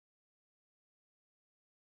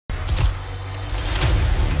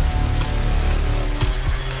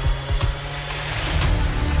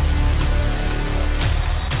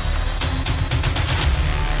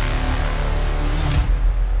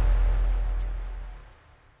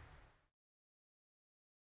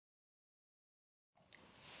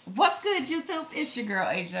What's good, YouTube? It's your girl,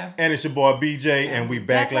 Asia. And it's your boy, BJ, and we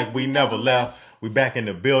back like we never left. We back in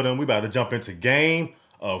the building. We about to jump into Game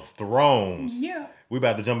of Thrones. Yeah. We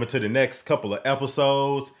about to jump into the next couple of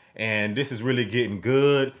episodes, and this is really getting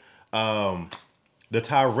good. The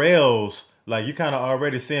Tyrells, like, you kind of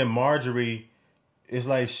already seeing Marjorie. It's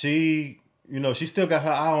like she still got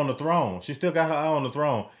her eye on the throne. She still got her eye on the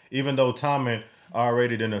throne. Even though Tommen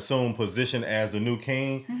already done assumed position as the new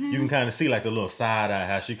king, you can kind of see like the little side eye,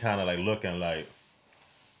 how she kind of like looking like,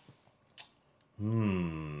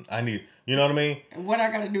 I need, you know what I mean? What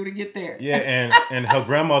I got to do to get there? Yeah, and her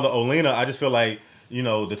grandmother, Olenna, I just feel like, the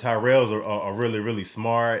Tyrells are really, really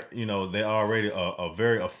smart. They're already a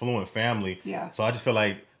very affluent family. Yeah. So I just feel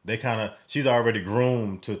like she's already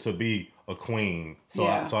groomed to be a queen. So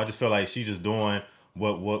yeah. I just feel like she's just doing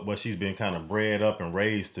what she's been kind of bred up and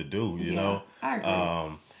raised to do, you know? I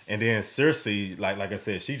agree. And then Cersei, like I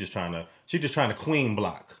said, she's just trying to queen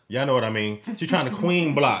block. Y'all know what I mean? She's trying to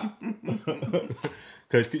queen block.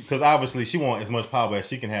 Because obviously she wants as much power as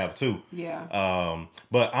she can have too. Yeah.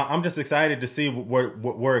 But I'm just excited to see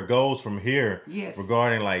where it goes from here. Yes.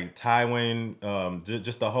 Regarding like Tywin,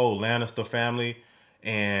 just the whole Lannister family.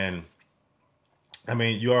 And I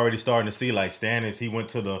mean, you already starting to see like Stannis, he went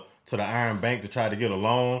to the Iron Bank to try to get a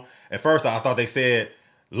loan. At first I thought they said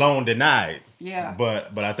loan denied. Yeah.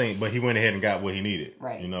 But he went ahead and got what he needed.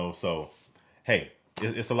 Right. So hey,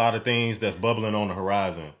 it's a lot of things that's bubbling on the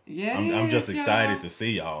horizon. Yeah. I'm just excited to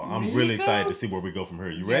see y'all. I'm really excited to see where we go from here.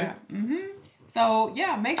 You ready? Yeah. So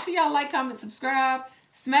yeah, make sure y'all like, comment, subscribe,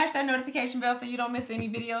 smash that notification bell so you don't miss any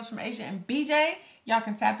videos from Asia and BJ. Y'all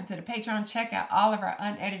can tap into the Patreon, check out all of our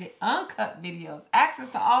unedited, uncut videos,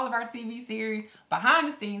 access to all of our TV series, behind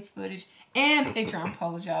the scenes footage, and Patreon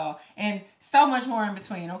polls, y'all, and so much more in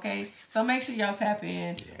between, okay? So make sure y'all tap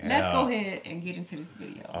in. Yeah. Let's go ahead and get into this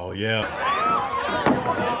video. Oh, yeah.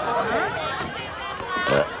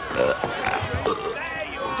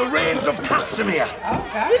 The reins of Castamere. Oh,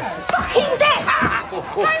 gosh. Fucking death!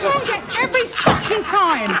 Someone gets every fucking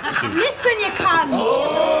time. Shoot. Listen, you cunt.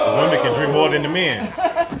 The women can drink more than the men.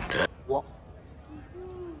 What?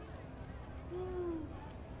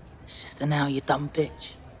 It's just an hour, you dumb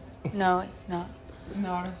bitch. No, it's not.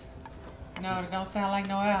 No, that don't sound like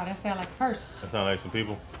no owl. That sound like a person. That sound like some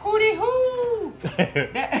people. Hootie hoo!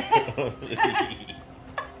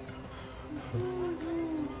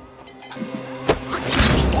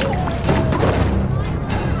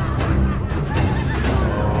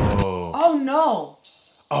 Oh no!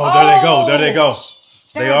 Oh, there they go. There they go.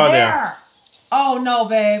 They are there. Oh no,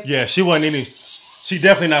 babe. Yeah, she wasn't any. She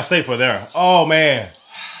definitely not safe for there. Oh man.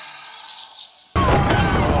 They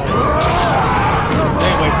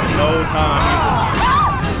ain't wasting no time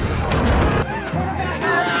either.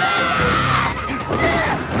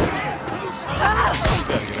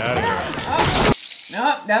 Get out of here. No,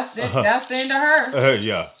 that's it. That's the end of her.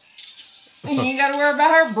 Yeah. You ain't gotta worry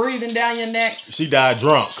about her breathing down your neck. She died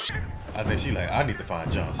drunk. I think she like, I need to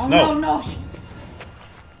find Johnston. Oh no. Oh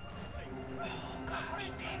gosh,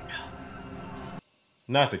 man, no.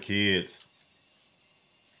 Not the kids.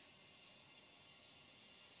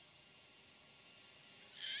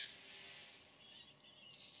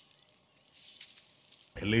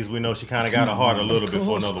 At least we know she kind of got a heart a little bit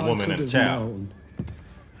for another woman and a child.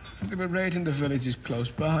 They were raiding the villages close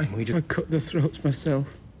by. I cut the throats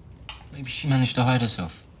myself. Maybe she managed to hide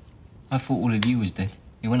herself. I thought all of you was dead.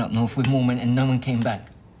 You went up north with more men and no one came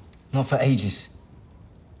back. Not for ages.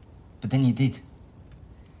 But then you did.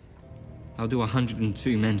 How do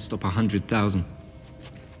 102 men stop 100,000?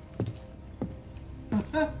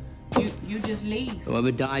 You just leave.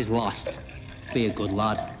 Whoever dies lost. Be a good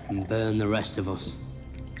lad and burn the rest of us.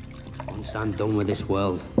 Once I'm done with this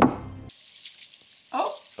world.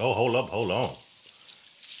 Oh, hold on.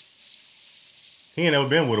 He ain't never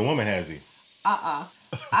been with a woman, has he? I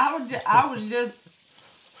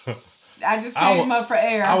just came up for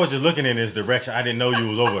air. I was just looking in this direction. I didn't know you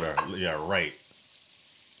was over there. Yeah, right.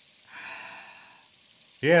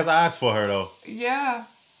 He has eyes for her, though. Yeah.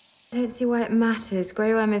 I don't see why it matters.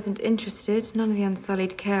 Grey Worm isn't interested. None of the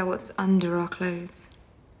Unsullied care what's under our clothes.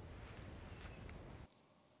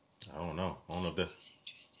 I don't know if this.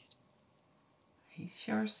 He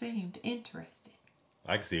sure seemed interested.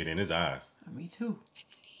 I can see it in his eyes. Me too. I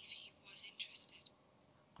believe he was interested.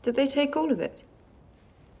 Did they take all of it?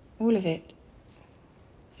 All of it?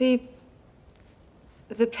 The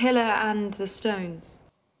pillar and the stones.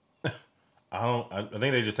 I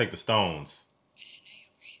think they just take the stones. I don't know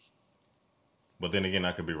your grace. But then again,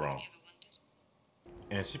 I could be wrong.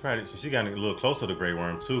 And she got a little closer to Grey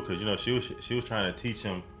Worm too, because she was trying to teach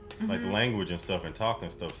him like the language and stuff and talk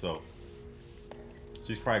and stuff. So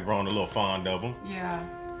She's probably grown a little fond of him. Yeah.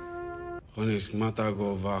 Onis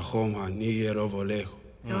matago vachoma niyerovolejo.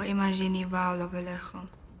 Do imagini vaolovelejo.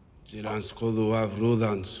 Jiran skodu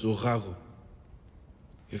avrudan suhago.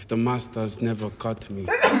 If the masters never cut me,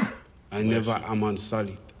 I never am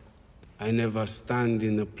unsullied. I never stand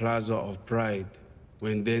in the plaza of pride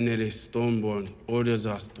when Daenerys Stormborn orders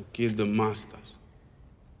us to kill the masters.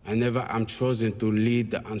 I never am chosen to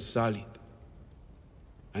lead the unsullied.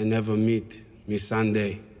 I never meet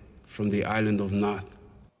Missandei from the island of North.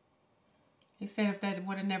 He said if that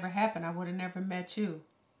would have never happened, I would have never met you.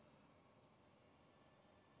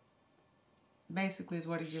 Basically is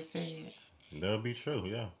what he just said. That'll be true,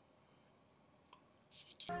 yeah.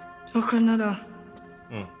 Granada.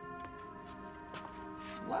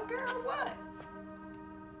 What girl, what?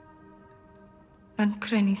 And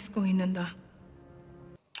Krenis goinanda.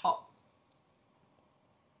 Oh.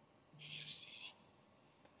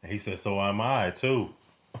 He said, so am I, too.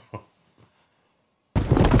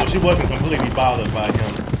 So she wasn't completely bothered by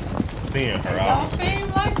him seeing her out. Don't seem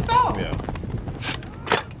like so. Yeah.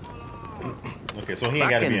 Okay, so he ain't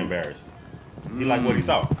got to be embarrassed. He liked what he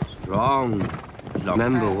saw. Strong.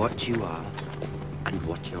 Remember what you are and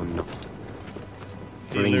what you're not.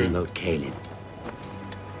 Bring him out, Kaelin.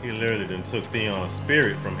 He literally done took Theon's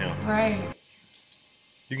spirit from him. Right.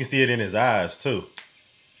 You can see it in his eyes, too.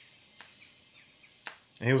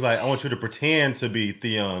 And he was like, I want you to pretend to be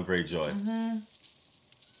Theon Greyjoy.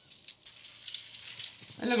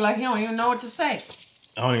 It looked like he don't even know what to say.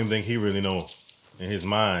 I don't even think he really knows in his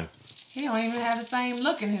mind. He don't even have the same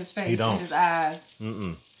look in his face, He don't. in his eyes.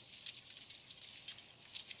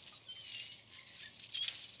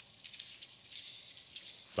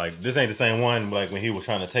 Like, this ain't the same one like when he was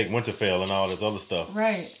trying to take Winterfell and all this other stuff.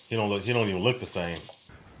 Right. He don't even look the same.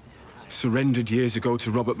 Surrendered years ago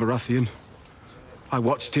to Robert Baratheon. I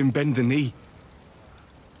watched him bend the knee.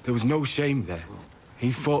 There was no shame there.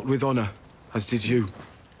 He fought with honor, as did you.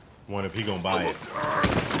 Wonder if he gonna buy it.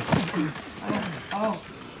 Oh.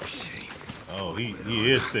 Oh, he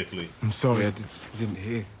is sickly. I'm sorry, I didn't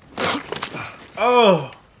hear.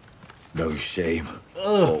 Oh! No shame.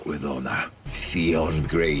 Fought with honor. Theon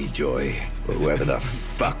Greyjoy, or whoever the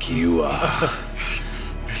fuck you are.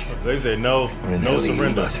 They said no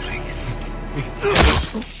surrender.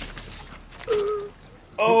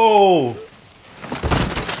 Oh!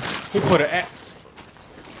 He put an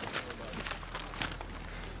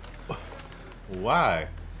Why?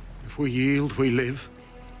 If we yield, we live.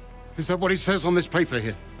 Is that what it says on this paper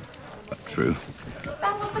here? True.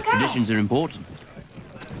 That was the guy. Traditions are important.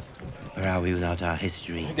 Where are we without our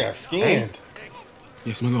history? He got skinned.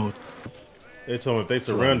 Yes, my lord. They told him if they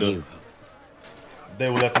surrender, they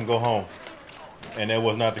would let them go home. And that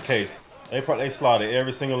was not the case. They slaughtered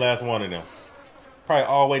every single last one of them. Probably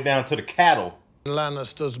all the way down to the cattle.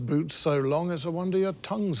 Lannister's boots so long, it's a wonder your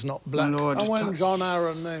tongue's not black. Lord, and when John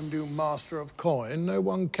Arryn named you Master of Coin, no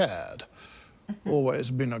one cared. Always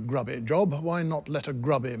been a grubby job. Why not let a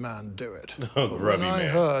grubby man do it? Grubby I man.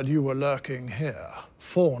 heard you were lurking here,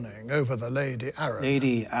 fawning over the Lady Arryn.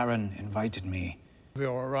 Lady Arryn invited me. Of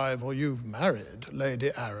your arrival, you've married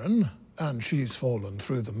Lady Arryn, and she's fallen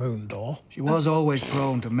through the moon door. She was always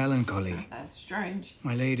prone to melancholy. That's strange.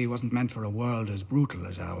 My lady wasn't meant for a world as brutal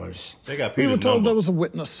as ours. They got We were Peter's told number. there was a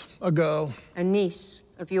witness, a girl. A niece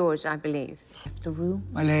of yours, I believe. Left the room.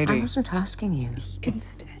 My lady. I wasn't asking you.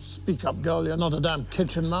 Speak up, girl, you're not a damn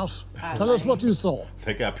kitchen mouse. Tell us what you saw.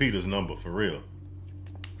 They got Peter's number for real.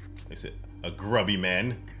 They said, a grubby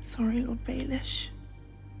man. Sorry, Lord Baelish.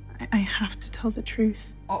 I have to tell the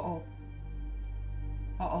truth. Uh-oh.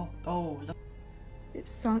 Uh-oh. Oh, look.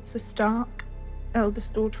 It's Sansa Stark,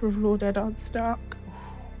 eldest daughter of Lord Eddard Stark.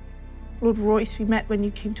 Lord Royce, we met when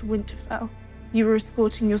you came to Winterfell. You were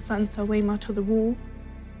escorting your son Sir Waymar to the wall.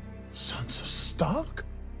 Sansa Stark?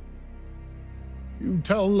 You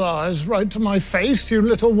tell lies right to my face, you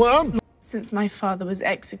little worm. Since my father was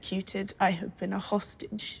executed, I have been a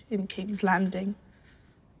hostage in King's Landing.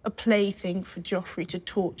 A plaything for Joffrey to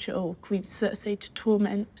torture or Queen Cersei to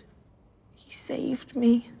torment. He saved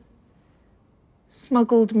me.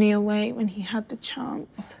 Smuggled me away when he had the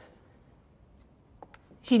chance.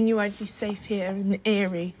 He knew I'd be safe here in the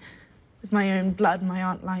Eyrie with my own blood, my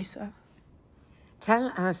Aunt Lysa.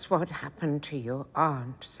 Tell us what happened to your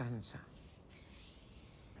aunt, Sansa.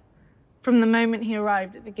 From the moment he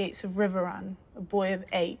arrived at the gates of Rivera, a boy of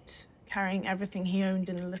 8, carrying everything he owned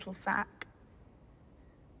in a little sack.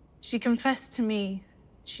 She confessed to me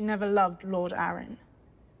she never loved Lord Arryn.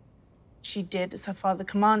 She did as her father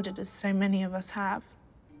commanded, as so many of us have.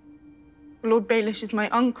 Lord Baelish is my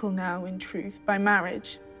uncle now, in truth, by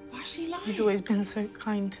marriage. Why is she lying? He's always been so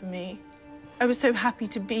kind to me. I was so happy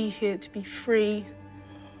to be here, to be free,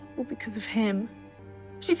 all because of him.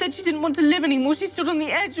 She said she didn't want to live anymore. She stood on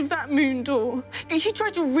the edge of that moon door. He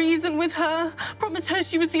tried to reason with her, promised her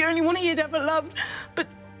she was the only one he had ever loved, but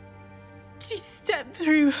she stepped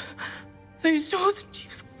through those doors and she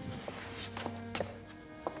was...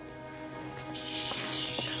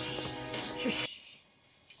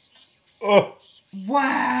 Oh.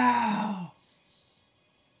 Wow.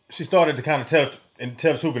 She started to kind of tell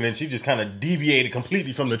the truth, and then she just kind of deviated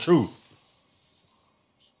completely from the truth.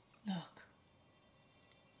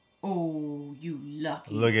 Oh, you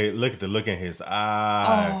lucky. Look at the look in his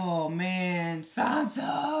eye. Oh, man.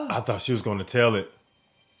 Sansa. I thought she was going to tell it.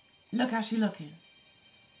 Look how she looking.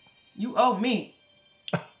 You owe me.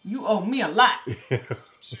 You owe me a lot.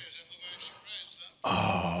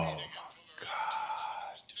 Oh,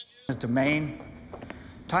 Domain.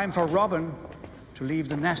 Time for Robin to leave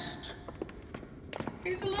the nest.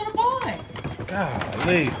 He's a little boy.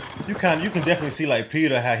 golly. You can definitely see like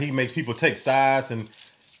Peter, how he makes people take sides and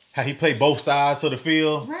how he play both sides of the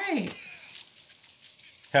field. Right.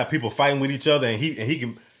 Have people fighting with each other, and he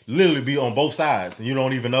can literally be on both sides, and you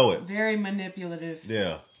don't even know it. Very manipulative.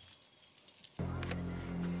 Yeah.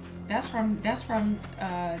 That's from Tywin.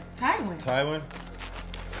 Tywin.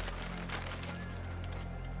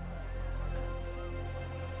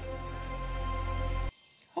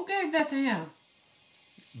 Who gave that to him?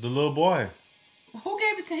 The little boy. Who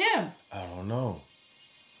gave it to him? I don't know.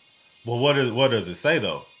 Well, what does it say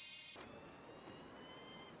though?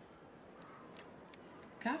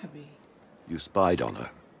 Gotta be. You spied on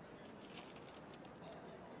her.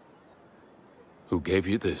 Who gave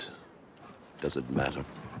you this? Doesn't matter.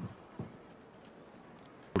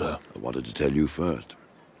 I wanted to tell you first,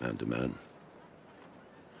 man to man,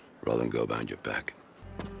 rather than go behind your back.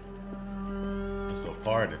 So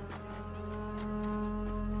pardon.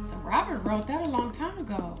 So Robert wrote that a long time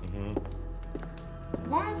ago. Mm-hmm.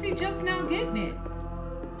 Why is he just now getting it?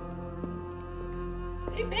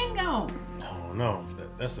 He been gone. I don't know.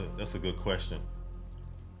 That's a good question.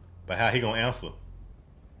 But how he gonna answer?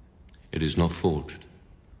 It is not forged.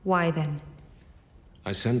 Why then?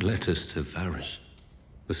 I sent letters to Varys,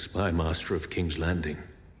 the spy master of King's Landing.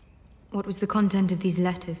 What was the content of these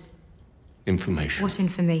letters? Information. What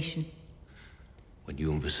information? When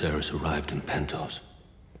you and Viserys arrived in Pentos,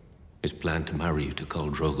 his plan to marry you to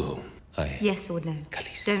Khal Drogo. Yes or no?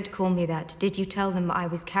 Don't call me that. Did you tell them I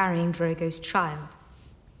was carrying Drogo's child?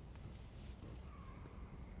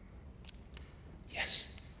 Yes.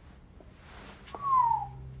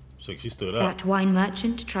 So she stood up. That wine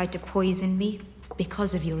merchant tried to poison me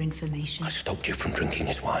because of your information. I stopped you from drinking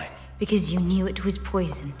his wine. Because you knew it was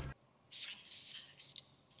poisoned.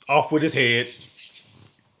 Off with his head.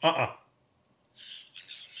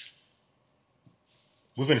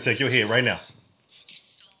 We're gonna take your head right now.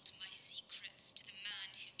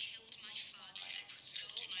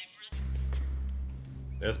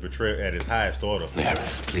 That's betrayal at its highest order.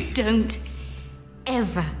 Varys, please. Don't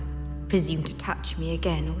ever presume to touch me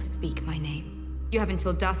again or speak my name. You have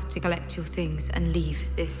until dusk to collect your things and leave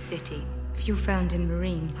this city. If you're found in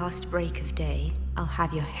Marine past break of day, I'll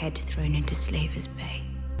have your head thrown into Slaver's Bay.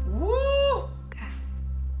 Woo!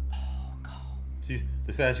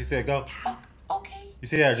 This how she said go? Okay. You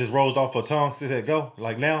see how it just rolled off her tongue? She said go?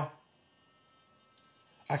 Like now?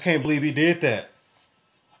 I can't believe he did that.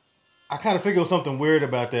 I kind of figured something weird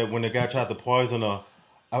about that when the guy tried to poison her.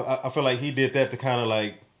 I feel like he did that to kind of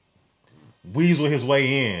like weasel his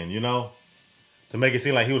way in, you know? To make it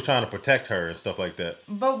seem like he was trying to protect her and stuff like that.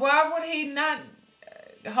 But why would he not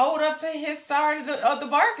hold up to his side of the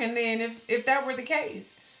bargain then if that were the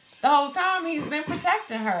case? The whole time he's been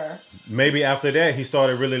protecting her. Maybe after that he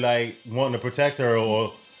started really like wanting to protect her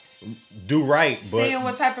or do right. But, seeing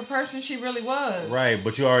what type of person she really was. Right,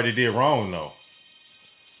 but you already did wrong though.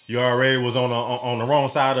 You already was on the wrong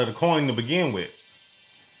side of the coin to begin with.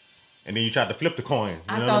 And then you tried to flip the coin.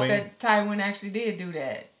 You know thought what I mean? that Tywin actually did do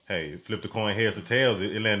that. Hey, flip the coin heads or tails,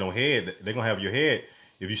 it land on head. They're gonna have your head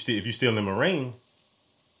if you still in the Marine.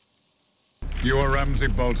 You are Ramsay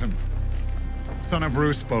Bolton, son of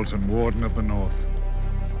Roose Bolton, Warden of the North.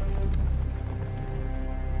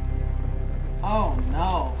 Oh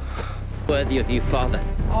no. Worthy of you, father.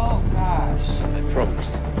 Oh gosh. I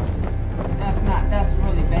promise. That's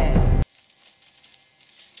really bad.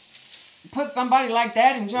 Put somebody like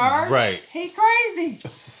that in charge? Right. He crazy.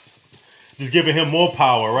 Just giving him more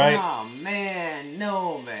power, right? Oh man,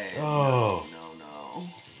 no man. Oh. No.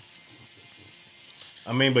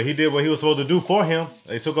 I mean, but he did what he was supposed to do for him.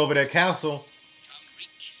 They took over that castle.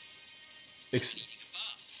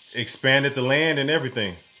 Expanded the land and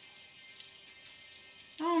everything.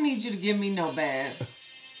 I don't need you to give me no bath.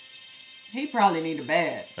 He probably need a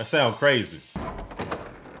bath. That sounds crazy.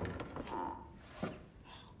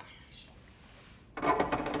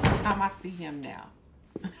 Time I see him now.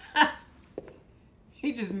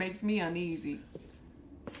 He just makes me uneasy.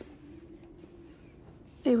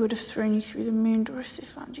 They would have thrown you through the moon door if they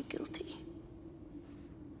found you guilty.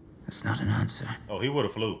 That's not an answer. Oh, he would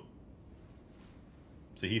have flew.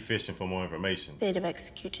 See, he fishing for more information. They'd have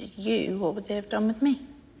executed you. What would they have done with me?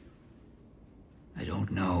 I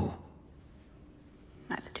don't know.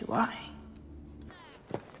 Neither do I.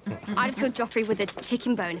 I'd have killed Joffrey with a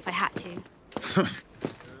chicken bone if I had to.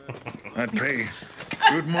 I'd pay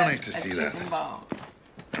good money to see that.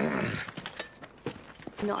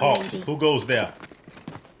 Not a Hawk, lady. who goes there?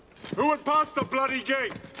 Who would pass the bloody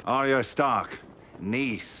gate? Arya Stark,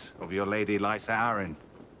 niece of your lady Lysa Arryn.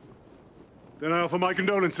 Then I offer my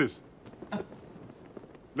condolences.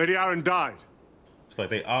 Lady Arryn died. It's like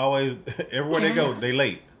they always, everywhere they go, they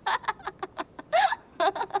late.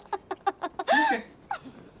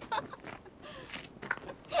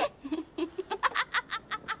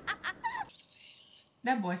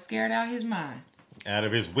 That boy scared out his mind. Out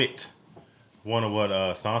of his wit. Wonder what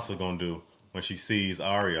Sansa gonna do when she sees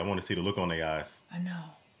Arya. I want to see the look on their eyes. I know.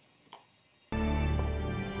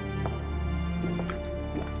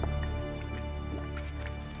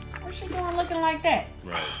 What's she doing looking like that?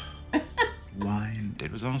 Right. Why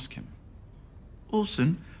did was ask him.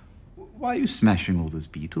 Olsen, why are you smashing all those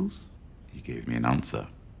beetles? He gave me an answer.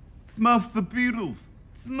 Smash the beetles!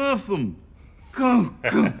 Smash them! Go,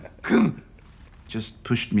 go, go! Just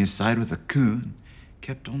pushed me aside with a and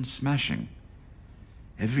kept on smashing.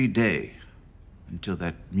 Every day, until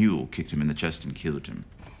that mule kicked him in the chest and killed him.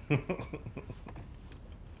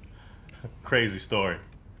 Crazy story.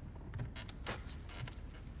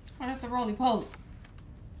 Oh, that's a roly-poly.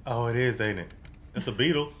 Oh, it is, ain't it? It's a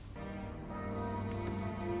beetle.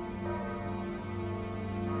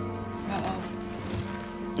 Uh-oh.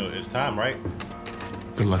 No, it's time, right?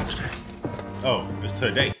 Good luck today. Oh, it's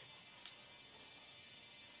today.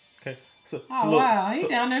 Okay. So, Oh, look, wow. He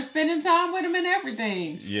down there spending time with him and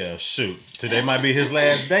everything. yeah, shoot. Today might be his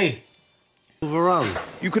last day.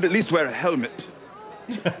 You could at least wear a helmet.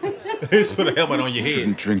 Just put a helmet on your head.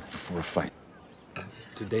 Shouldn't drink before a fight.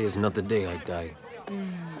 Today is not the day I die.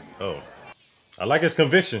 Oh. I like his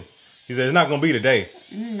conviction. He said it's not gonna be today.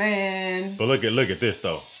 Man. But look at this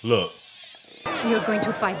though. Look. You're going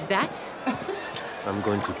to fight that? I'm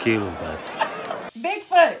going to kill that.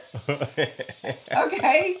 Bigfoot.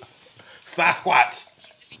 Okay. Sasquatch.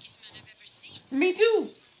 Me too.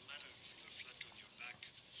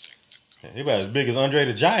 He about as big as Andre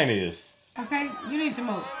the Giant is. Okay, you need to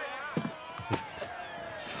move.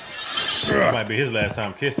 That might be his last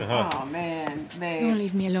time kissing, huh? Oh, man. Don't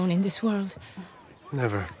leave me alone in this world.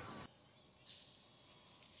 Never.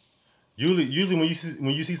 Usually when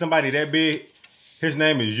you see somebody that big, his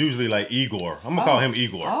name is usually like Igor. I'm gonna call him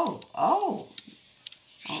Igor. Oh.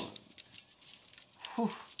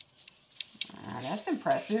 Whew. That's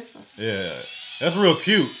impressive. Yeah, that's real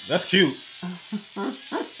cute. That's cute.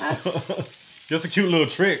 Just a cute little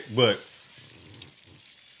trick, but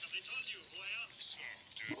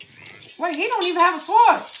Wait, he don't even have a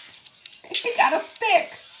sword. He got a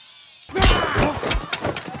stick.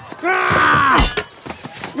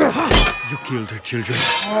 You killed her children.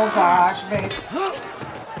 Oh gosh, babe.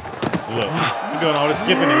 look, you doing all this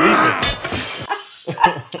skipping and leaping.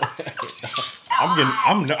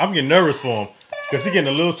 I'm getting nervous for him because he's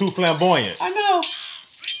getting a little too flamboyant. I know.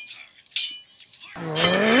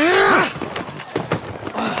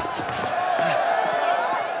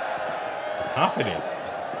 Confidence,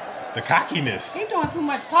 the cockiness. He's doing too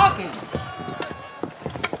much talking.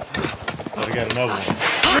 Oh, they got another one.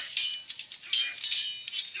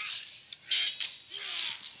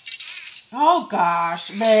 Oh gosh,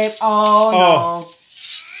 babe. Oh no.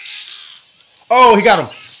 Oh, he got him.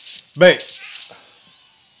 Babe.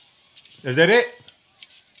 Is that it?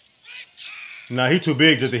 Nah, he too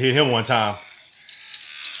big just to hit him one time.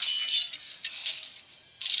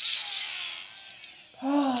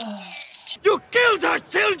 You killed our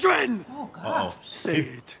children! Oh gosh. Uh-oh. Say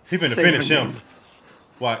it. He finna Say finish my him. name.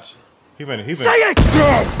 Watch. He finna. Say it!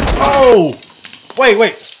 Oh!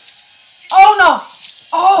 Wait. Oh no.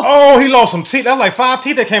 Oh, he lost some teeth. That's like 5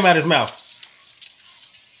 teeth that came out of his mouth.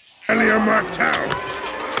 Elia Martel.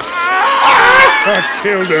 I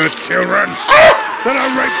killed her children. Then I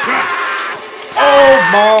raped her. Oh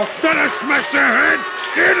my. Then I smashed her head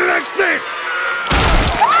in like this.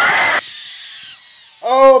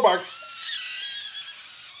 Oh my.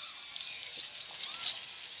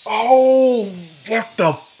 Oh, what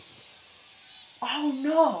the? Oh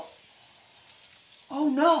no. Oh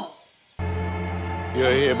no.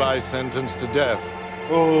 You're hereby sentenced to death.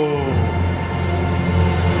 Oh.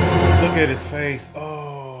 Look at his face.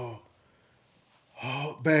 Oh.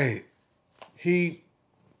 Oh, babe. He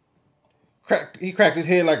cracked his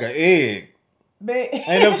head like an egg. Babe. I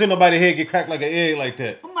ain't never seen nobody's head get cracked like an egg like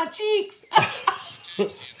that. On my cheeks.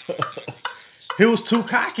 He was too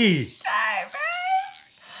cocky. Dang, babe.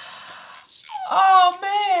 Oh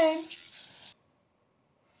man.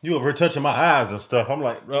 You over here touching my eyes and stuff. I'm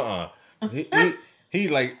like, He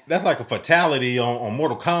like, that's like a fatality on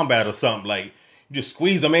Mortal Kombat or something. Like, you just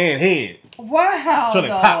squeeze a man's head. Wow, Till they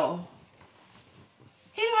though. pop.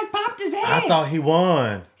 He like popped his head. I thought he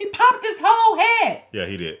won. He popped his whole head. Yeah,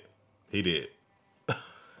 he did. He did.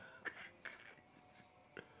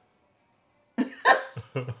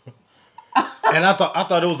 And I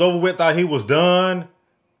thought it was over with. Thought he was done.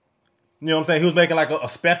 You know what I'm saying? He was making like a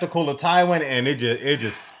spectacle of Tywin, and it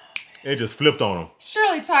just flipped on him.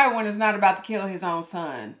 Surely Tywin is not about to kill his own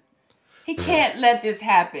son. He can't let this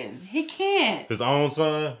happen. He can't. His own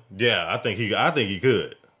son? Yeah, I think he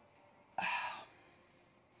could.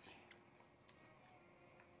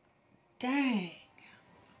 Dang.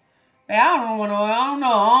 Babe, I don't want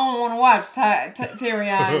to watch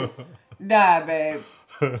Tyrion die, babe.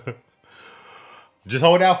 Just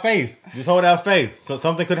hold out faith. So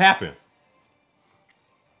something could happen.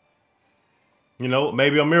 You know,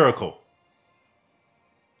 maybe a miracle.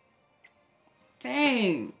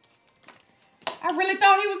 Dang. I really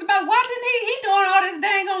thought he was about, why didn't he doing all this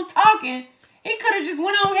dang on talking? He could have just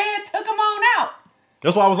went on ahead, took him on out.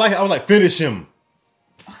 That's why I was like, finish him.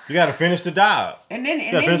 You got to finish the job. And then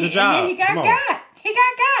he job. got got. He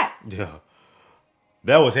got got. Yeah.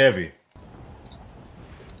 That was heavy.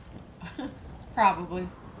 Probably.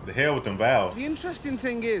 The hell with them vows. The interesting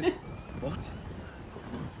thing is... What?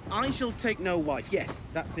 I shall take no wife. Yes,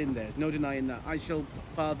 that's in there. There's no denying that. I shall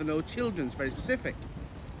father no children. It's very specific.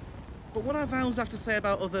 But what our vows have to say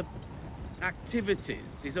about other activities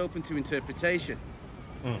is open to interpretation.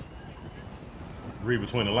 Read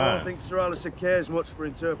between the I lines. don't think Sir Alyssa cares much for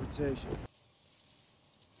interpretation.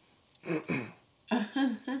 Hey,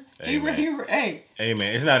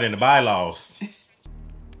 man, it's not in the bylaws.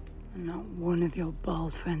 Not one of your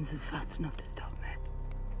bald friends is fast enough to stop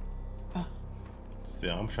me. See,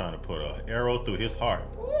 I'm trying to put an arrow through his heart.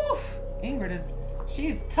 Oof. Ingrid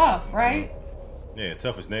she's tough, right? Yeah,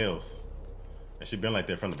 tough as nails. And she been like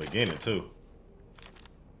that from the beginning, too.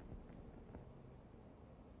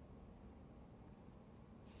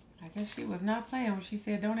 I guess she was not playing when she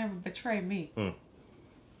said, don't ever betray me.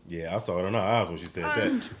 Yeah, I saw it in her eyes when she said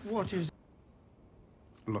that. What is...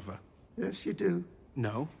 Love her. Yes, you do.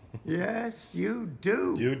 No. Yes, you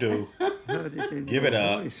do. You do. Heard it in Give your it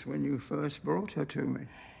up. voice when you first brought her to me.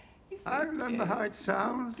 I remember how it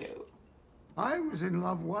sounds. I was in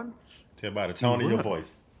love once. Tell by the tone of your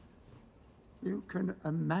voice. You can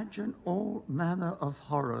imagine all manner of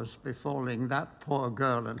horrors befalling that poor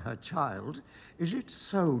girl and her child. Is it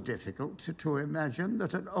so difficult to imagine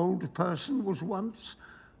that an old person was once,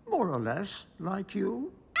 more or less, like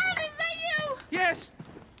you? Alan, is that you? Yes!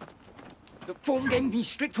 The Form gave me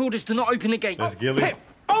strict orders to not open the gate. That's Gilly. Pip,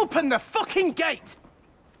 open the fucking gate!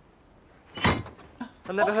 I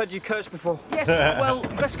never heard you curse before. Yes, well,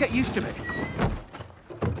 best get used to it.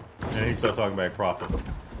 And he started talking back proper.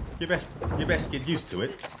 You best get used to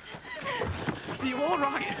it. Are you all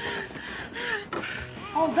right?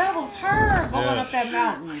 Oh, that was her going up that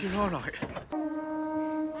mountain. You're all right.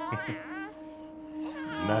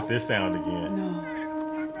 Not this sound again. No.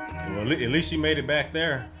 Well, at least she made it back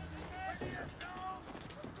there.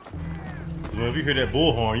 Well, if you hear that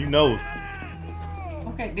bullhorn, you know.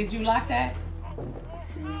 Okay, did you lock that?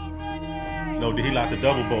 No, did he lock the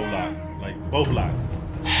double bolt lock? Like both locks.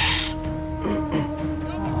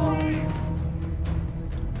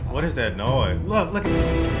 What is that noise? Look at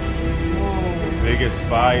the biggest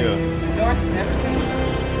fire North has ever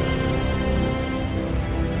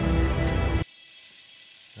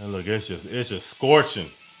seen. And look, it's just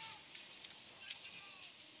scorching.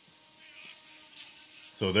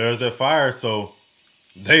 So there's that fire, so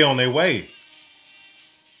they on their way.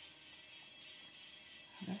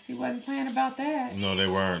 Guess he wasn't playing about that. No, they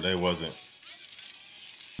weren't. They wasn't.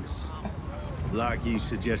 Like you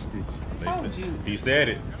suggested. He said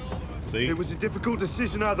it. See? It was a difficult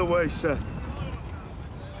decision either way, sir.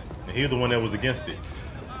 And he's the one that was against it.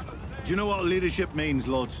 Do you know what leadership means,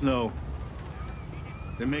 Lord Snow?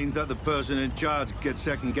 It means that the person in charge gets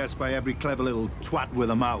second-guessed by every clever little twat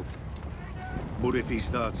with a mouth. But if he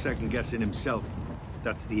starts second-guessing himself,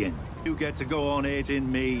 that's the end. You get to go on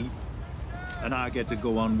hating me, and I get to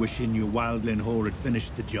go on wishing your wildling whore had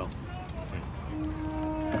finished the job.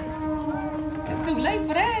 It's too late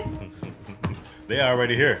for that. They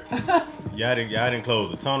already here. Y'all didn't close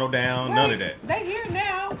the tunnel down. None of that. They here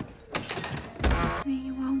now.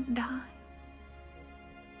 We won't die.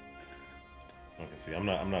 Okay, see, I'm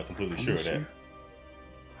not completely sure of that. I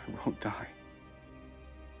won't die.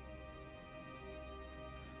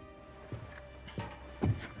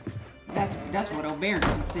 That's what O'Barron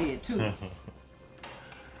just said too.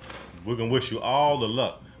 We're gonna wish you all the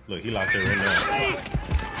luck. Look, he locked her in there.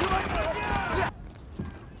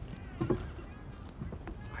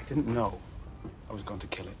 I didn't know I was going to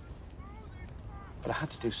kill it. But I had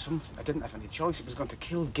to do something. I didn't have any choice. It was going to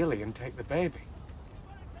kill Gilly and take the baby.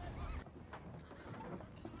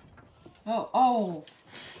 Oh. Oh,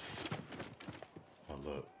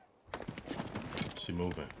 look. She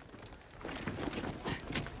moving.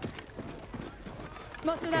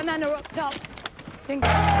 Most of their men are up top. Think.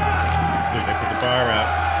 Look, they put the fire out.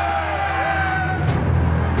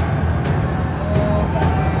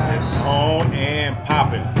 It's on and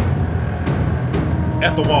popping.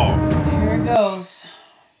 At the wall. Here it goes.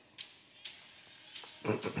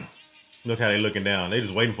 Look how they looking down. They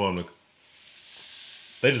just waiting for him to.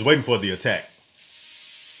 They just waiting for the attack.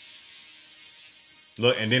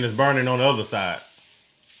 Look, and then it's burning on the other side.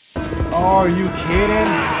 Are you kidding?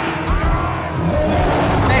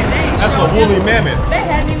 That's a woolly mammoth. They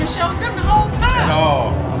hadn't even showed them the whole time. At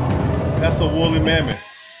all. That's a woolly mammoth.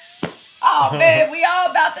 Oh man, we all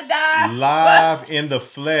about to die. Live in the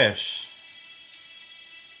flesh.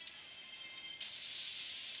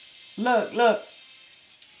 Look.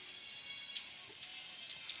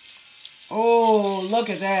 Oh, look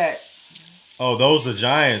at that. Oh, those are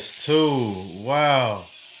giants too. Wow.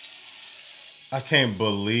 I can't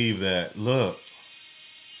believe that. Look.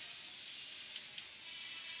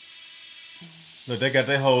 Look, they got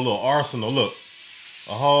their whole little arsenal. Look.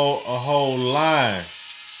 A whole line.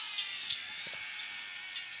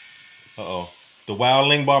 Uh-oh. The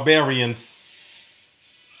wildling barbarians.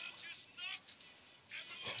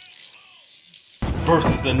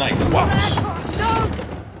 Versus the Night's Watch.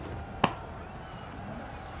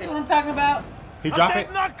 See what I'm talking about? He dropped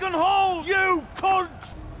it? Knock and hole, you cunt!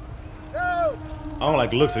 I don't like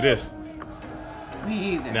the looks of this.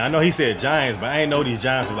 Me either. Now, I know he said giants, but I ain't know these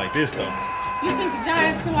giants were like this, though. You think the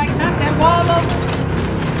Giants can like knock that wall over?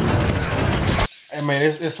 I mean,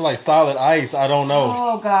 it's like solid ice. I don't know.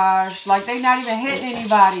 Oh gosh, like they not even hitting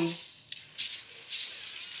anybody.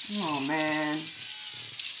 Oh man.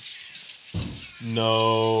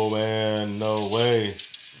 No, man, no way.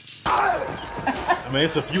 I mean,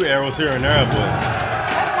 it's a few arrows here and there, but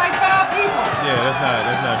that's like 5 people. Yeah, that's not.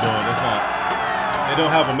 They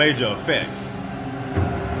don't have a major effect.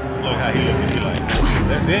 Look how he looking. He like,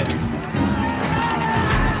 that's it.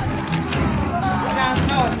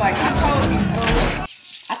 It's like, I told these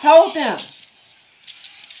fools. I told them.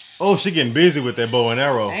 Oh, she getting busy with that bow and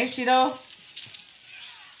arrow. Ain't she though?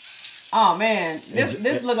 Oh man,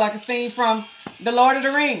 this look like a scene from The Lord of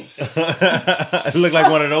the Rings. It looked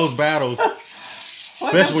like one of those battles.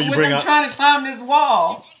 Especially when you bring out trying to climb this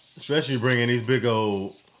wall. Especially bringing these big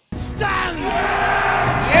old. Stand!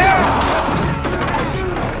 Yeah.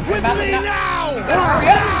 With me now! Hurry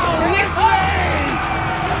up!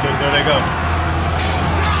 Look, there they go.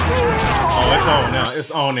 Oh, it's on now.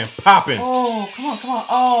 It's on and popping. Oh, come on.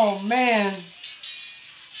 Oh, man.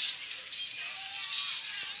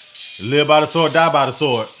 Live by the sword, die by the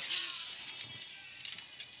sword.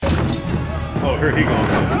 Oh, here he goes.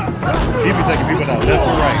 He be taking people out left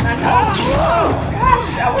and right. I know.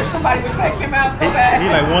 Gosh, I wish somebody would take him out so bad. He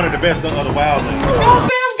like one of the best of the wildlings. Go,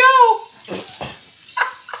 Sam, go.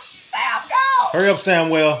 Sam, go. Hurry up,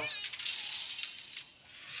 Samuel.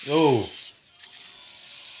 Oh.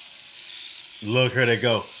 Look, here they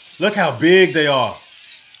go. Look how big they are.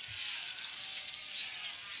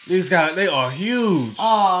 These guys, they are huge.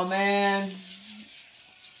 Oh, man.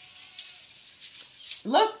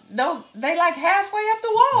 Look, they like halfway up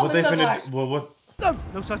the wall. What they finna like. Well, what?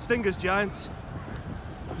 No such thing as giants.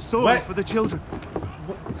 A story for the children.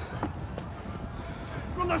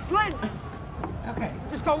 From the sled! Okay.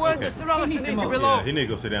 Just got word that Sir Alyssa needs you below. Yeah, he need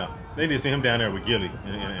to go sit down. They need to see him down there with Gilly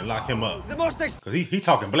and lock him up. The most Because he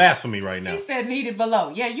talking blasphemy right now. He said needed below.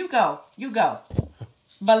 Yeah, you go.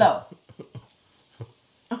 Below.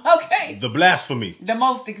 Okay. The blasphemy. The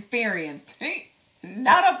most experienced.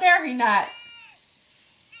 Not up there, he not.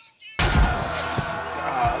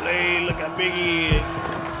 Golly, look how big he is.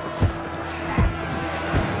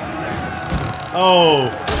 Oh,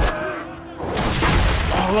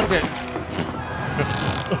 look at that.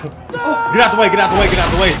 Get out the way, get out the way, get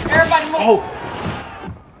out the way. Everybody move. Oh,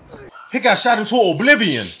 he got shot into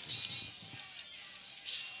oblivion.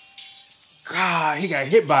 Ah, he got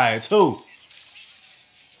hit by it too.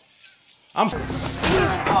 I'm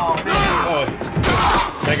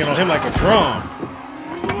taking on him like a drum.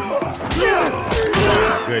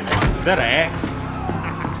 Oh, goodness. Is that an axe?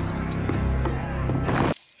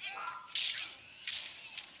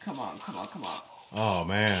 Come on. Oh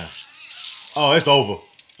man. Oh, it's over.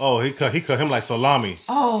 Oh, he cut him like salami.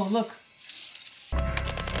 Oh, look.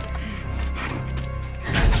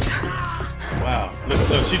 Wow. Look,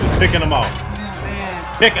 she's just picking him off.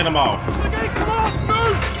 Man. Picking him off.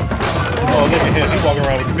 Oh, look at him. He's walking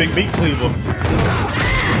around with a big meat cleaver.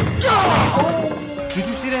 Did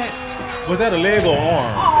you see that? Was that a leg or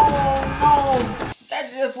arm? Oh, no. That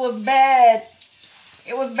just was bad.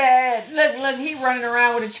 It was bad. Look, he running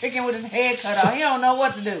around with a chicken with his head cut off. He don't know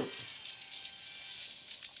what to do.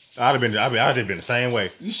 I'd have been the same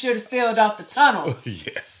way. You should have sealed off the tunnel.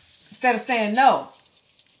 Yes. Instead of saying no.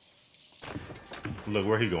 Look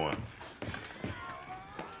where he going.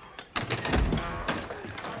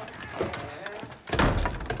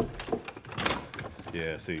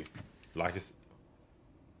 Yeah, see, like it's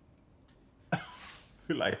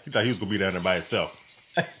like he thought he was gonna be down there by himself.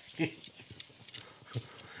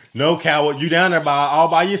 No, coward, you down there all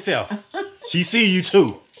by yourself. She see you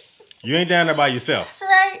too. You ain't down there by yourself.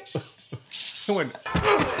 Right?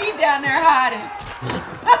 He down there hiding.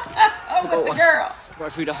 With the girl.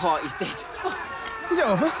 Right through the heart, he's dead. Is it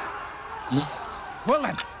over? No. Well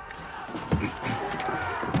then.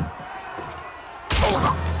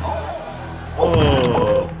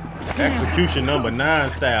 Oh, execution number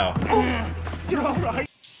 9 style. You're all right.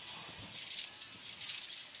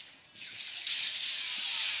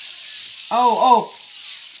 Oh.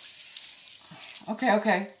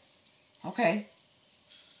 Okay.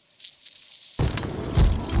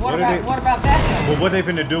 What about that then? Well, what they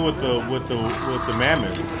finna do with the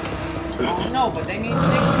mammoth? I don't know, but they need to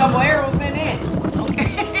stick a couple arrows in it.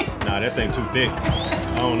 Okay. Nah, that thing too thick.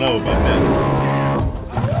 I don't know about that.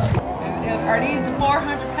 Are these the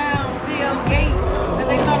 400-pound steel gates that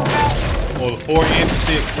they talk about? Or the 4-inch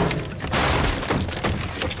stick?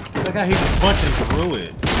 Look how he's punching through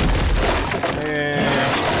it. Man.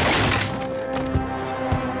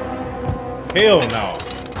 Hell no.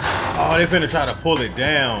 Oh, they finna try to pull it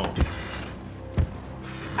down.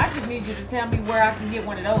 I just need you to tell me where I can get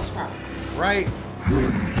one of those from. Right?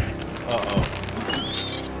 Uh-oh.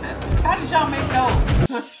 How did y'all make those?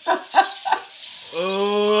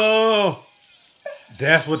 Oh.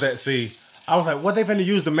 That's what that, see. I was like, what they finna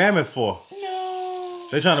use the mammoth for? No.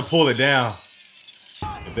 They trying to pull it down.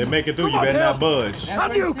 If they make it through, you better not budge.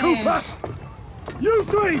 And you, Cooper! You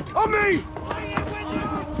three! On me!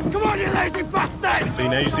 Come on, you lazy bastard! See,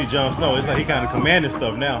 now you see Jon Snow. It's like he kind of commanding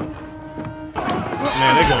stuff now.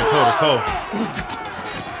 Man, they going toe to toe.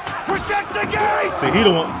 Protect the gate! See, he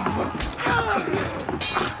the one.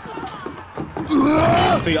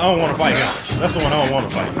 See, I don't want to fight him. That's the one I don't want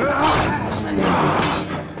to fight.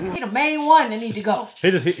 He the main one that need to go.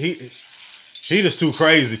 He just too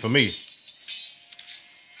crazy for me.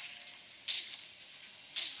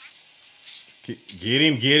 Get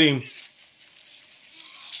him.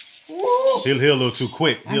 Woo. He'll a little too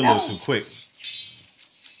quick. He'll a little too quick.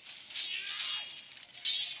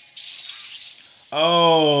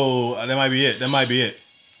 Oh, that might be it.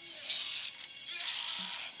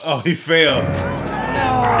 Oh, he fell.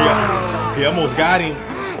 No. He almost got him.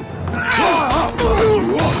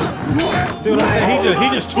 See what I'm saying? He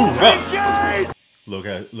just too rough. Look.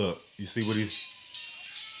 You see what he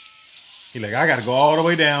like, I gotta go all the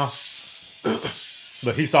way down.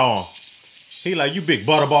 Look, he saw him. He like, you big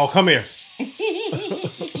butterball, come here. That's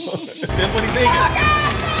what he thinking.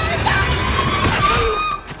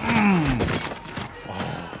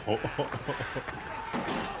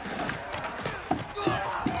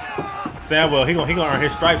 Samuel, he gonna earn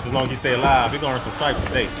his stripes as long as he stay alive. He gonna earn some stripes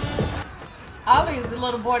today. Ollie is the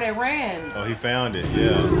little boy that ran. Oh, he found it,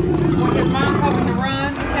 yeah. When his mom told him to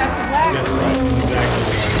run, he had the black. That's right,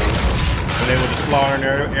 exactly. When they were just slaughtering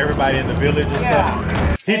everybody in the village and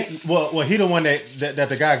stuff. He the one that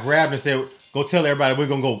the guy grabbed and said, go tell everybody we're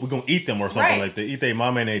gonna eat them or something like that. Eat their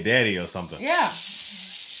mama and their daddy or something. Yeah.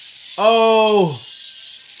 Oh,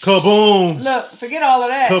 kaboom! Look, forget all of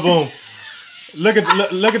that. Kaboom! Look at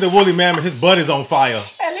the woolly mammoth. His butt is on fire.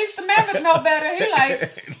 At least the mammoth know better. He like.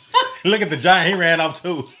 Look at the giant. He ran off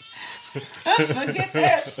too. Forget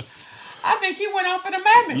that. I think he went off in a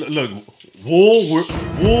mammoth. Look, wool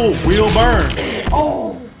will burn.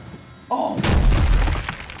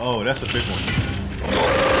 Oh, that's a big one.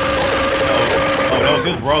 Oh, that was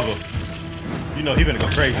his brother. You know he finna go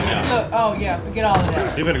crazy now. Look, oh yeah, forget all of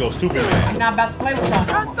that. He finna go stupid, man. I'm not about to play with y'all.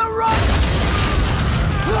 That's the rock!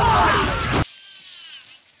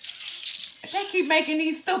 keep making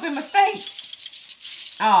these stupid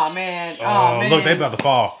mistakes. Oh man. Oh, man. look, they about to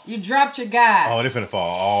fall. You dropped your guy. Oh, they finna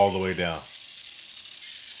fall all the way down.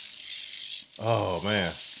 Oh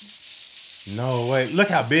man. No way. Look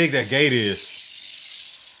how big that gate is.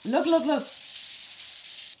 Look.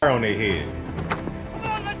 On their head.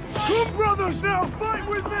 Come, brothers, now fight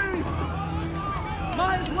with me!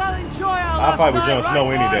 Might as well enjoy our I'll fight with Jon Snow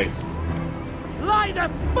any day. Light the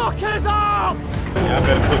fuckers up! Y'all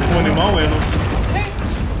better put 20 more in them.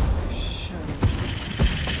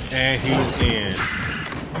 And he's in.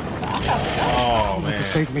 Oh, man. Father,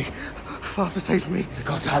 save me. Father, save me. The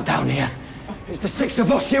gods are down here. It's the six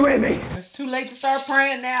of us, you hear me? It's too late to start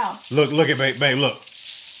praying now. Look at babe, look.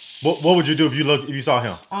 What would you do if you saw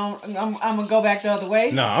him? I'm gonna go back the other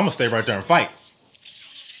way. Nah, I'm gonna stay right there and fight.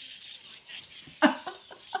 I'm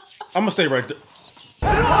gonna stay right there.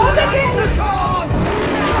 Oh,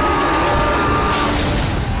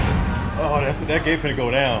 that gate finna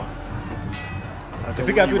go down. If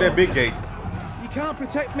he got through that big gate. You can't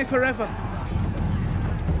protect me forever.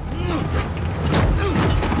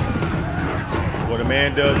 What a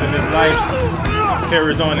man does in his life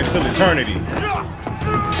carries on until eternity.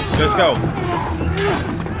 Let's go.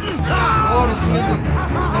 Oh, this music.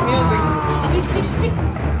 The music.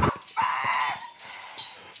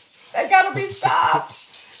 They gotta be stopped.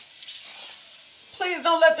 Please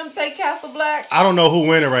don't let them take Castle Black. I don't know who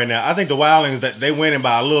winning right now. I think the Wildlings, that they winning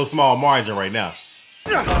by a little small margin right now.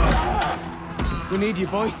 We need you,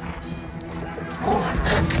 boy.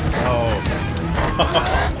 Oh.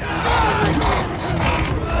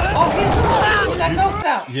 He let Ghost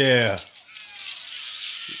out. Yeah.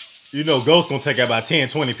 You know Ghost gonna take out about 10,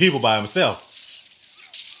 20 people by himself.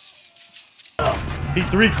 He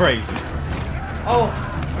 3 crazy. Oh.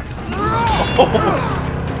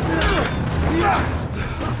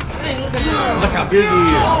 Look how big he is.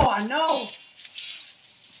 Oh, I know.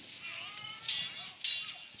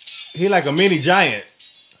 He like a mini giant.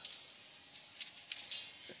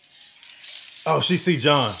 Oh, she see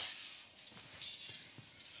John.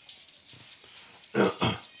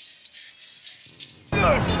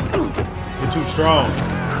 You're too strong.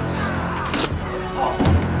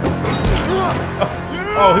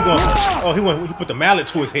 He put the mallet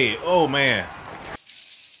to his head. Oh man.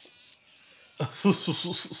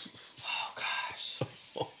 Oh gosh.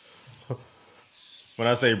 When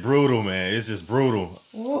I say brutal, man, it's just brutal.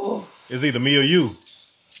 Ooh. It's either me or you.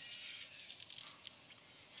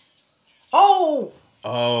 Oh.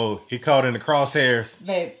 Oh, he caught in the crosshairs.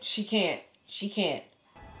 Babe, she can't.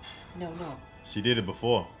 No. She did it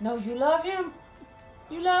before. No, you love him?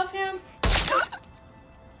 You love him?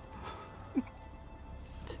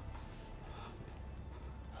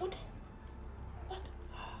 What?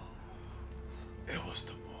 It was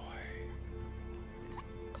the boy.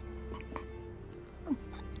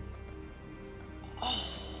 Oh.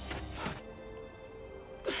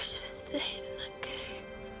 We should have stayed in the cave.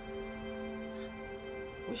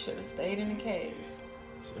 We should have stayed in the cave.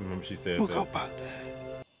 Remember she said We'll that. go back there.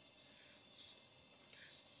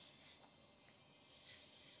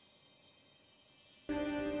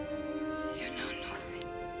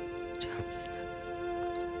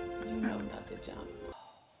 Johnston.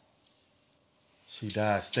 She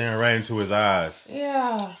died staring right into his eyes.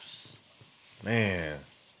 Yeah. Man.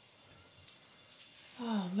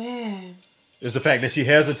 Oh, man. It's the fact that she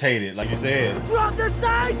hesitated, like you said. Drop the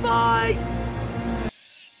side, boys!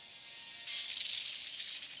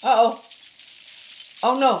 Uh-oh.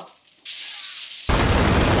 Oh, no.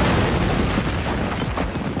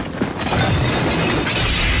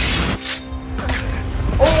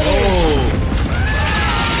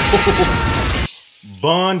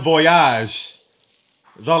 Bon voyage.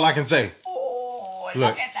 That's all I can say. Oh,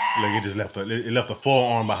 look at that. Look, it left a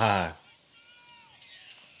forearm behind.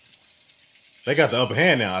 They got the upper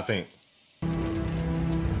hand now, I think.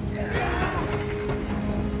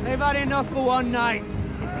 They've had enough for one night.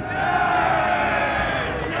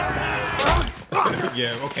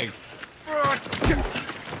 Yeah, okay.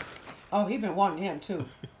 Oh, he been wanting him too.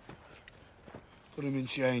 Put him in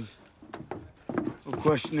chains. We'll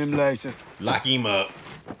question him later. Lock him up.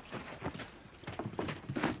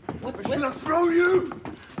 We're gonna throw you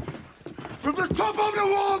from the top of the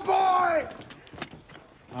wall, boy!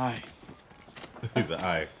 Aye. He's an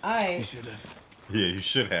aye. Aye. You should have. Yeah, you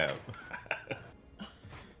should have.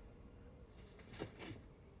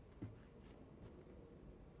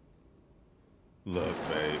 Look,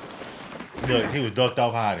 babe. Look, he was ducked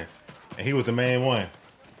off hiding. And he was the main one.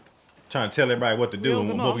 Trying to tell everybody what to do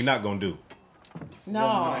and what we not gonna do.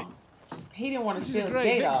 No. He didn't want to steal the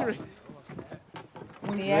gate off.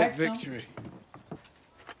 When he asked him.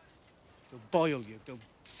 They'll boil you, they'll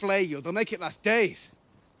flay you, they'll make it last days.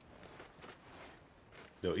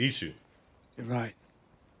 They'll eat you. You're right.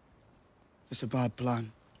 It's a bad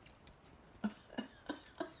plan.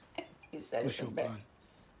 He said What's it's a your bad plan?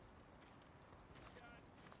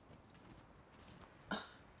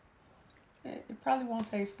 It probably won't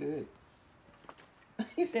taste good.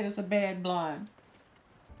 He said it's a bad blind.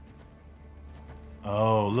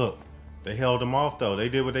 Oh, look. They held him off, though. They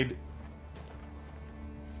did what they did.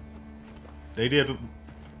 They did.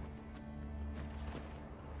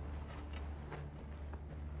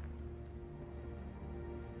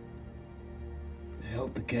 They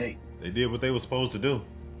held the gate. They did what they were supposed to do.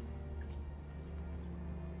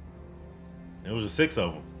 It was just 6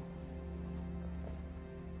 of them.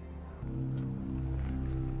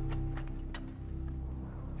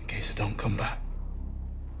 In case they don't come back.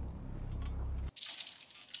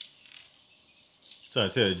 Trying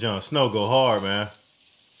to tell you, Jon Snow go hard, man.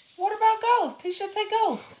 What about Ghost? He should say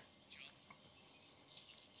Ghost.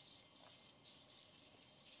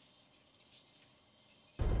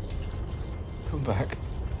 Come back.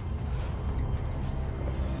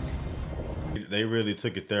 They really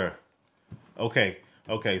took it there. Okay,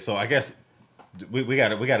 so I guess we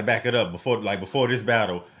gotta back it up before this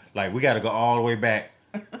battle. Like, we gotta go all the way back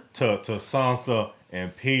to Sansa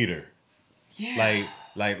and Peter. Yeah.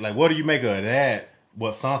 Like what do you make of that?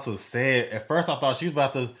 What Sansa said. At first I thought she was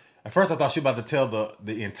about to tell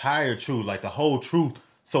the entire truth, like the whole truth.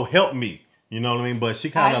 So help me. You know what I mean? But she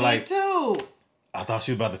kind of like, too. I thought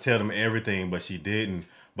she was about to tell them everything, but she didn't.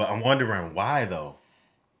 But I'm wondering why though.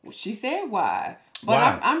 She said why. But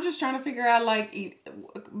Why? I'm just trying to figure out, like,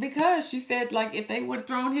 because she said, like, if they would have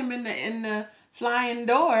thrown him in the flying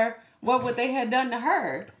door, what would they have done to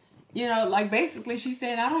her? You know, like, basically she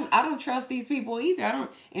said, I don't trust these people either. I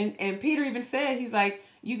don't. And Peter even said, he's like,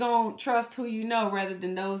 you gonna trust who you know rather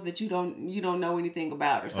than those that you don't know anything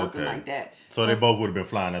about or something like that. So they both would have been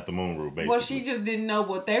flying at the moon roof, basically. Well, she just didn't know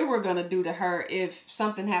what they were gonna do to her if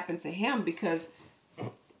something happened to him, because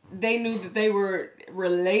they knew that they were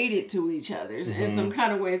related to each other in some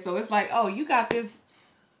kind of way. So it's like, oh, you got this.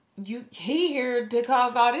 He here to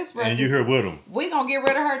cause all this ruckus. And you here with him. We gonna get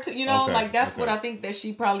rid of her too. You know, Okay, like that's okay. what I think that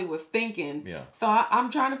she probably was thinking. Yeah. So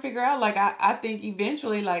I'm trying to figure out. Like I think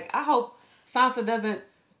eventually, like I hope Sansa doesn't.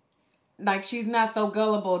 Like, she's not so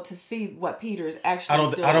gullible to see what Peter's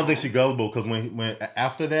actually doing. I don't think she's gullible, because when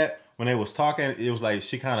after that, when they was talking, it was like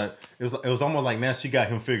she kind of it was almost like now she got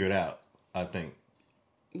him figured out. I think.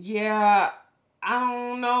 Yeah, I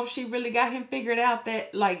don't know if she really got him figured out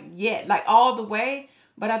that like yet, like all the way.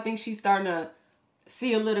 But I think she's starting to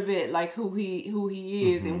see a little bit like who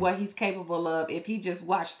he is and what he's capable of if he just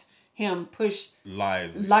watched him push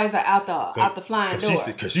Liza out the flying door.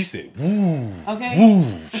 Because she said, woo. Okay. Woo.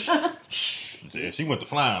 Yeah, she went to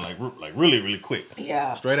flying like really, really quick.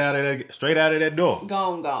 Yeah. Straight out of that door.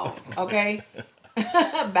 Gone. Okay.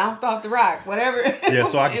 Bounced off the rock. Whatever. Yeah,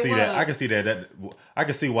 so I can see that. I can see that. I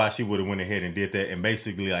can see why she would have went ahead and did that and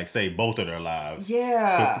basically like saved both of their lives.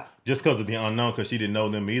 Yeah. Just because of the unknown, because she didn't know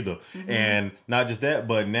them either. And not just that,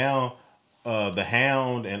 but now the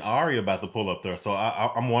Hound and Arya about to pull up there. So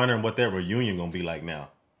I'm wondering what their reunion gonna be like now.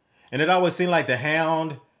 And it always seemed like the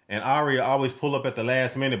Hound and Arya always pull up at the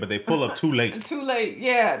last minute, but they pull up too late. Too late.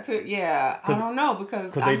 Yeah. I don't know,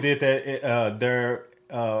 because they did that there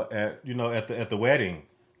at the wedding,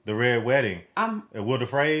 the red wedding at Wood of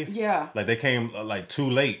Phrase. Yeah. Like they came like too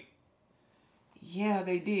late. Yeah,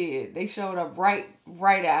 they did. They showed up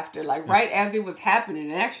right after, like right as it was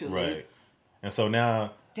happening, actually. Right. And so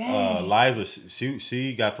now Liza,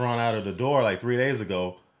 she got thrown out of the door like 3 days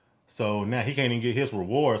ago. So now he can't even get his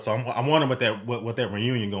reward. So I'm wondering what that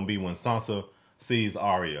reunion gonna be when Sansa sees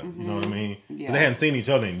Arya. You know what I mean? Yeah. They hadn't seen each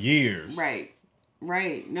other in years.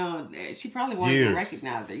 Right. No, she probably won't even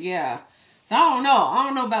recognize her. Yeah. So I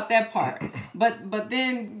don't know about that part. But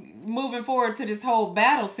then moving forward to this whole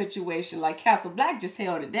battle situation, like Castle Black just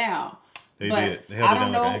held it down. They did. They held it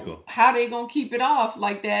down like an ankle. How they gonna keep it off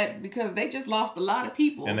like that, because they just lost a lot of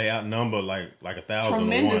people. And they outnumber like 1,000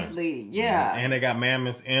 tremendously. Yeah. And they got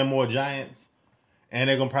mammoths and more giants. And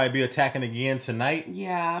they're gonna probably be attacking again tonight.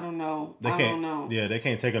 Yeah, I don't know. I don't know. Yeah, they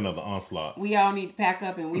can't take another onslaught. We all need to pack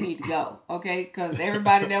up and we need to go, okay? Because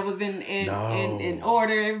everybody that was in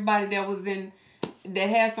order, everybody that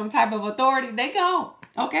has some type of authority, they gone.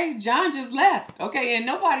 Okay, Jon just left. Okay, and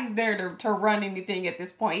nobody's there to run anything at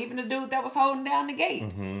this point. Even the dude that was holding down the gate,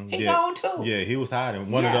 he gone too. Yeah, he was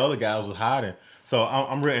hiding. One of the other guys was hiding. So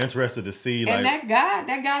I'm real interested to see. And like that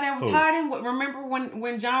guy that was who? hiding. Remember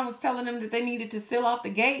when John was telling them that they needed to seal off the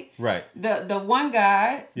gate? Right. The one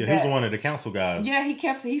guy. Yeah, he was one of the council guys. Yeah,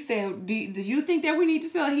 he said, do you think that we need to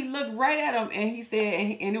seal? He looked right at him and he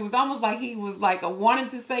said, and it was almost like he was like wanting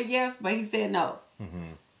to say yes, but he said no.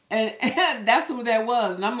 And that's who that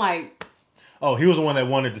was. And I'm like, oh, he was the one that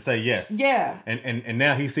wanted to say yes. Yeah. And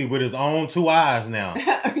now he see with his own 2 eyes now.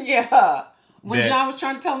 Yeah. When John was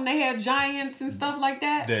trying to tell him they had giants and stuff like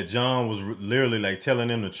that. That John was literally like telling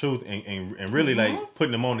them the truth and really like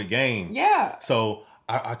putting them on the game. Yeah. So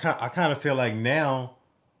I kind of feel like now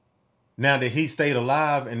that he stayed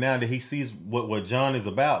alive and now that he sees what John is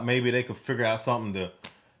about, maybe they could figure out something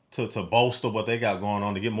to bolster what they got going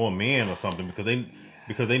on, to get more men or something,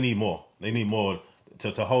 because they need more. They need more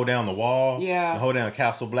to hold down the wall. Yeah. To hold down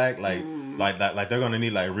Castle Black. Like they're gonna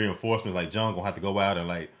need like reinforcements. Like John gonna have to go out and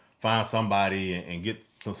like find somebody and get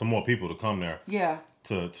some more people to come there. Yeah.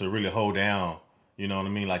 To really hold down, you know what I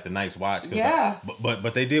mean, like the Night's Watch. Yeah.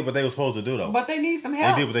 But they did what they were supposed to do though. But they need some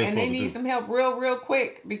help. They did what they were and supposed they to need do. some help real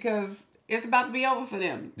quick because it's about to be over for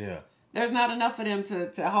them. Yeah. There's not enough of them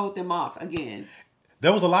to hold them off again.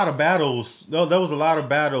 There was a lot of battles. There was a lot of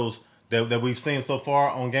battles that we've seen so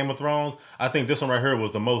far on Game of Thrones. I think this one right here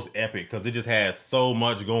was the most epic because it just had so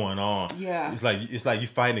much going on. Yeah. It's like you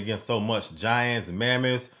fighting against so much giants,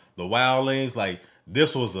 mammoths, the wildlings. Like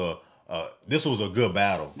this was a good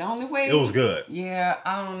battle. The only way it was good. Yeah,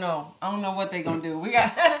 I don't know what they're gonna do. We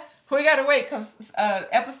got to wait because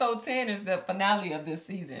episode 10 is the finale of this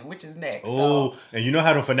season, which is next. Oh, and you know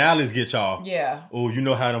how the finales get y'all. Yeah. Oh, you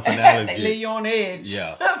know how the finales they get. leave you on edge.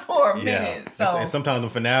 Yeah. For a minute. So and sometimes the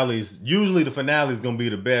finales, usually the finale is gonna be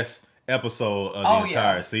the best episode of the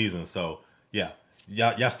entire season. So yeah.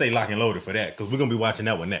 Y'all stay locked and loaded for that because we're gonna be watching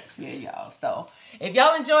that one next. Yeah, y'all. So if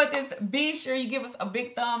y'all enjoyed this, be sure you give us a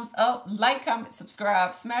big thumbs up, like, comment,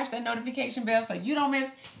 subscribe, smash that notification bell so you don't miss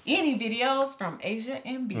any videos from Asia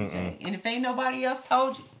and BJ. And if ain't nobody else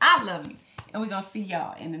told you, I love you. And we're gonna see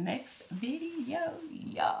y'all in the next video,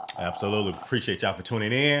 y'all. Absolutely. Appreciate y'all for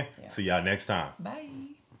tuning in. See y'all next time. Bye.